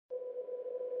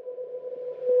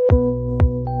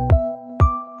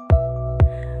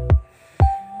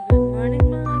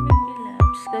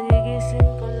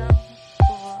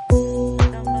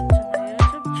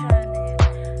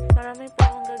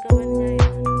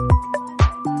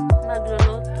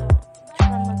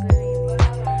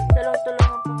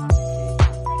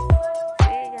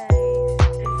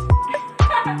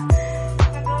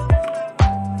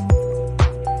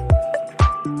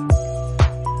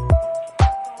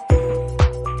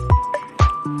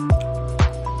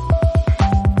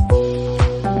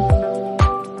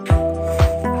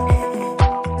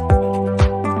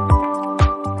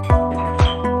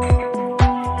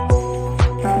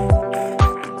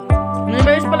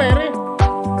Ere.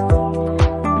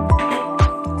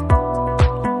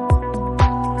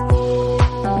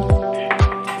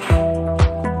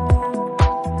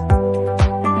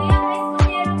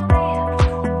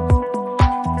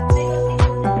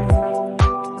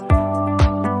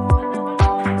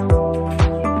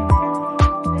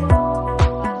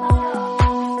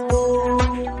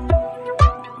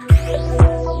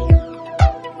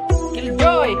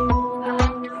 Killjoy!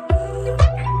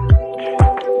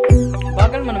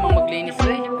 Bagal mo namang maglinis,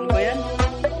 Ray. Ano ba yan?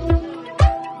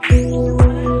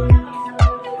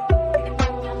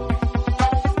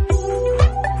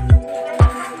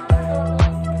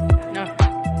 No.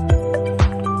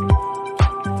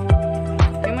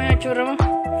 Yung mga tsura mo?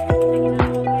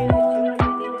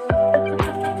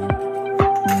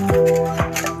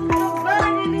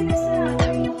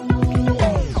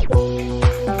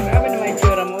 Grabe naman yung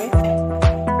tsura mo eh.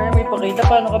 Kaya may pakita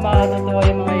paano ka makatutuwa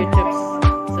yung mga YouTube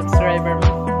subscriber mo.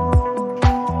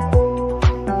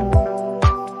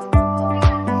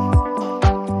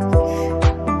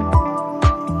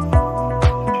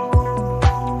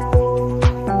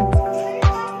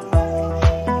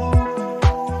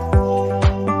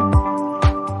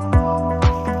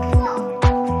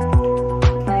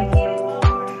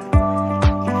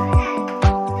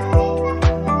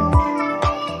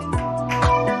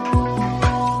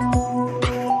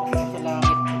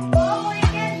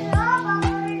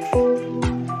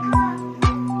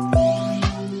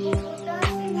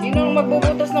 Sino ang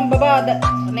magbubutas ng baba?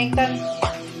 Nathan?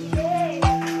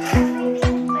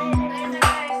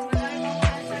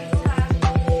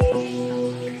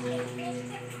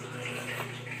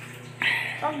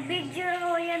 Pag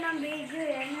video yan ang video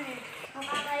yan eh.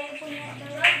 Makakayo po niya.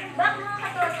 Bak mga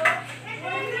katoto?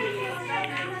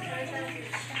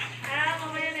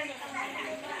 Mamaya na ito.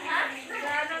 Ha?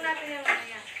 Ano natin yung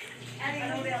mamaya?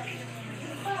 Anong real?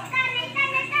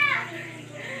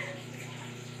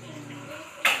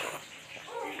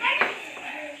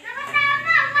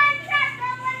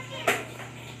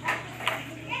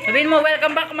 Sabihin mo,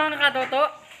 welcome back mga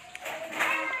katoto.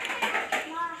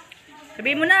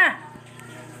 Sabihin mo na.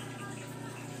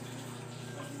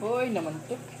 Hoy, naman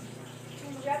to.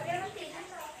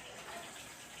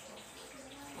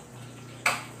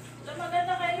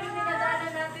 Maganda kayo yung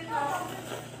pinadaanan natin, no?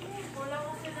 Wala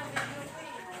ko sila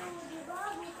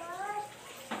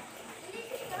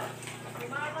video.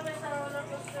 Mga kami sa roller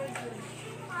coaster dun.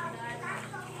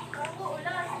 Ako,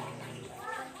 ulan.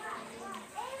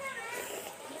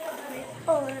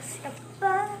 Oras na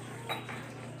pa.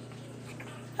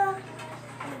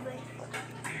 Ano ba yun?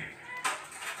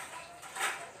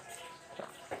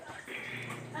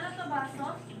 Ano to, baso?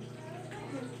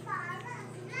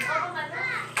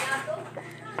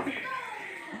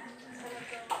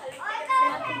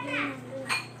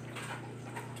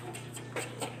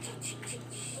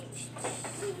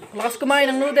 Lakas kumain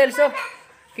ng noodles, oh.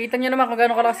 Kita nyo naman kung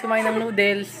gaano kalakas kumain ng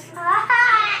noodles.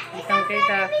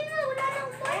 Kitang-kita.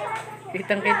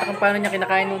 Kitang-kita kung paano niya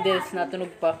kinakain noodles.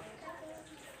 Natunog pa.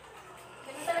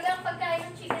 Ganun talaga ang pagkain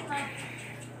ng chicken, ma.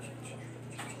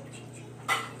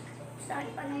 Saan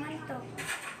pa naman to?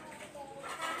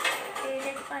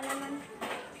 Pilit pa naman.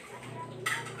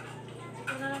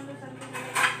 Ito na lang doon.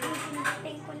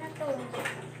 Pinating ko na to.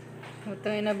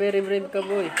 Utangin na, very brave ka,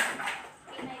 boy.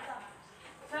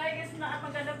 So, I guess na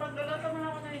maganda pagluluto mo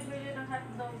ako na ibili ng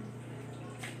hotdog.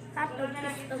 Hotdog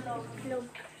is itlog.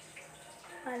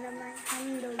 Palaman,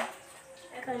 handog.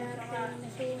 Kalapin na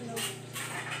sunog.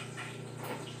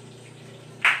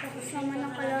 Tapos naman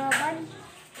ang kalaban.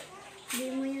 Hindi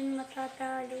mo yun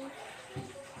matatalo.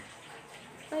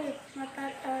 Ay,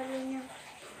 matatalo niya.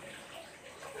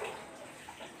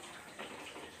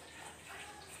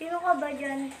 Sino ka ba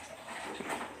dyan?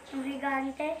 Ang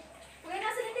higante? Uy,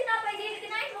 nasa yung tinapay.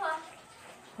 Kinain mo ha?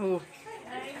 Oh.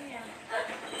 Ayun yan.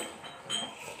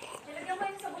 Nilagyan ko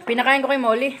yun sa buka. Pinakain ko kay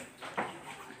Molly.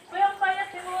 Uy, ang payat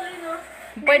ni Molly, no?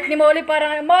 Ang pait ni Molly,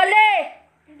 parang, Molly!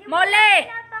 Molly!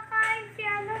 Napakain si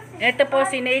ano si... Ito po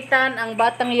si Nathan, ang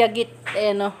batang yagit.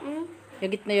 Ayan, oh.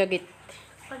 Yagit na yagit.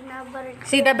 Pag nabarit.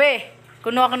 Si Dabe.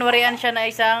 Kunwarian siya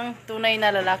na isang tunay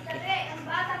na lalaki.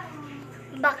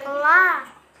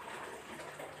 Bakla.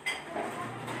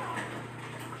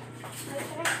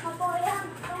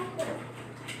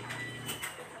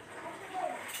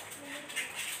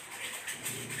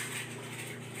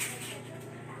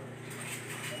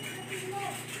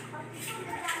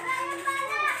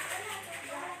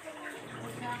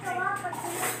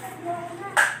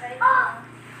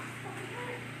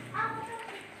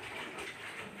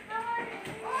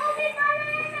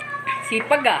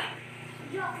 Sipag ah.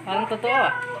 Parang totoo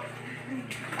ah.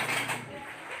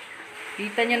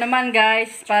 Kita nyo naman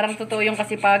guys, parang totoo yung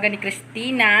kasipagan ni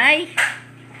Christina. Ay.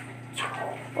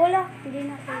 Wala, hindi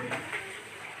na ko.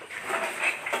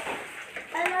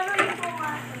 Alaro yung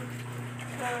pumaso.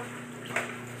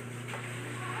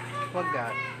 Wag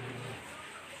God.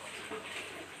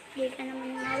 Hindi ka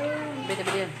naman naroon. Bete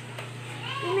yan.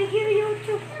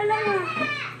 Nag-YouTube ka lang ah.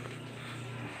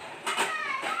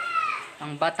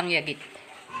 Ang batang yagit.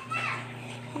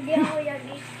 Hindi ako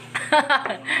yagi.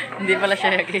 Hindi pala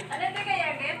siya yagit. Ano ito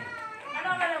kaya, Git?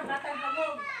 Ano ka lang, batang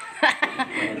hamog?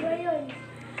 Ano ba yun?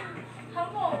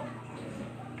 Hamog?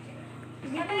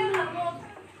 Ano yung hamog?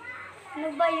 Ano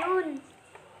ba yun?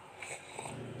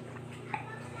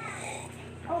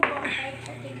 Oh, bakit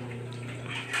sa tingin?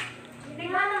 Hindi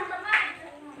batang tamad.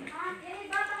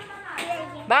 Hindi batang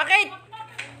tamad. Bakit?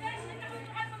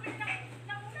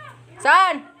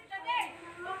 Saan?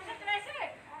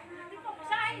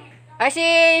 Ay,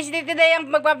 si Titi Day ang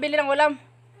magpabili ng ulam.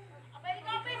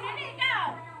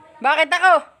 Bakit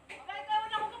ako?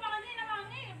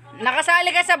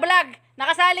 Nakasali ka sa vlog.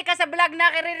 Nakasali ka sa vlog,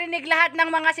 nakiririnig lahat ng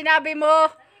mga sinabi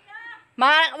mo.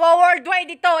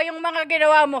 Worldwide ito, yung mga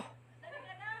ginawa mo.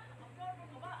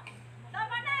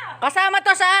 Kasama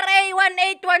to sa RA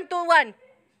 18121.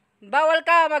 Bawal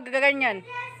ka maggaganyan.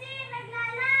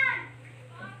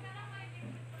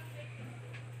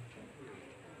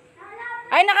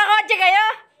 Ay, nakakotse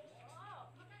kayo?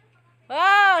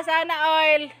 Wow, sana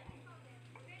oil.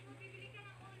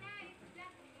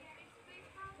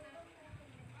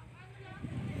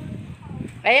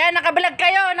 Ayan, nakabalag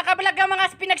kayo. Nakabalag ang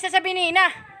mga pinagsasabi ni Ina.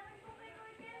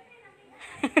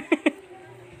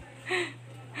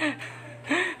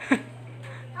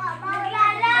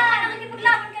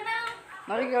 Nakikipaglaban ka na.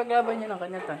 Nakikipaglaban niya ng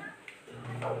kanya to.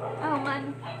 Oo nga,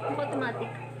 ano?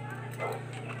 Automatic.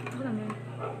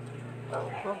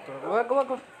 Wag.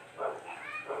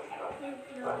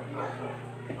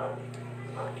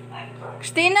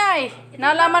 Christina,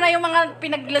 nalaman na yung mga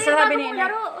pinagsasabi ni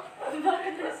Ina.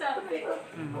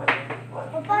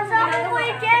 Papasa ko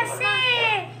kay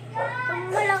Jessie!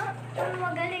 Kung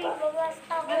magaling,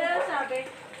 babasta ko. Ano sabi?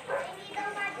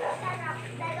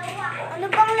 Ano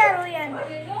bang laro yan?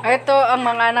 Ito ang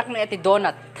mga anak ni Ate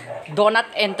Donut.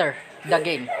 Donut enter the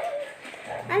game.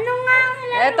 Ano nga ang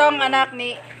laro? Ito ang anak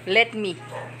ni Let Me.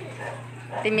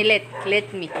 Timilet,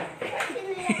 Let Me.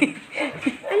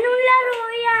 Anong laro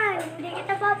yan? Hindi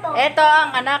kita papo. Ito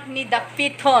ang anak ni The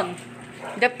Piton.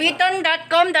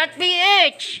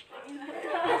 thepiton.com.ph.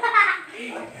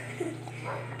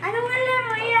 Anong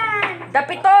laro yan? The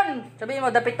Piton. Sabihin mo,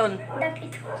 The Piton.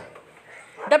 Dapiton.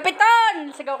 The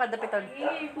Piton! Sigaw ka, The Piton.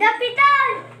 Dapiton!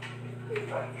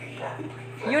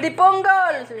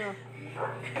 Yudiponggol! Sabihin mo.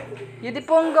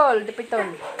 Yudiponggol, The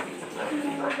Piton.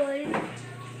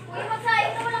 Uy, magsahin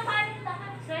ka walang kanin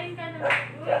lahat. Sayin ka na.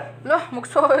 Loh,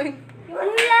 magsoy.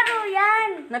 Anong laro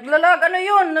yan? Naglalag, ano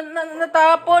yun?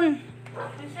 Natapon.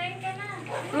 Sayin ka na.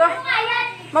 Loh,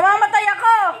 mamamatay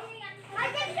ako!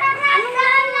 Anong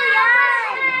laro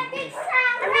yan?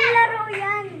 Anong laro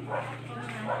yan?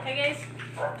 Hey guys.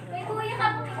 May kuya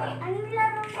ka po. Anong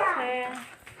laro yan?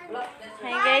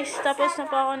 Hey guys, tapos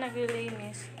na po ako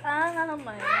naglilinis. Oh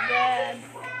my God.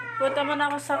 Punta mo na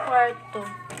ako sa kwarto.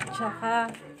 Tsaka,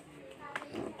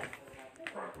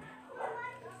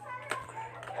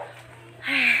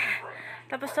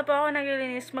 tapos na po ako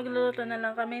naglilinis. Magluluto na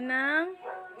lang kami ng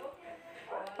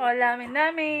ulamin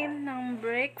namin, ng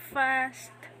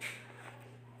breakfast.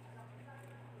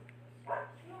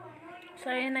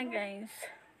 So, ayun na guys.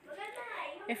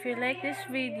 If you like this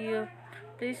video,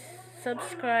 please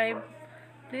subscribe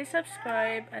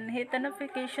and hit the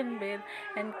notification bell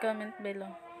and comment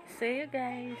below. See you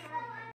guys.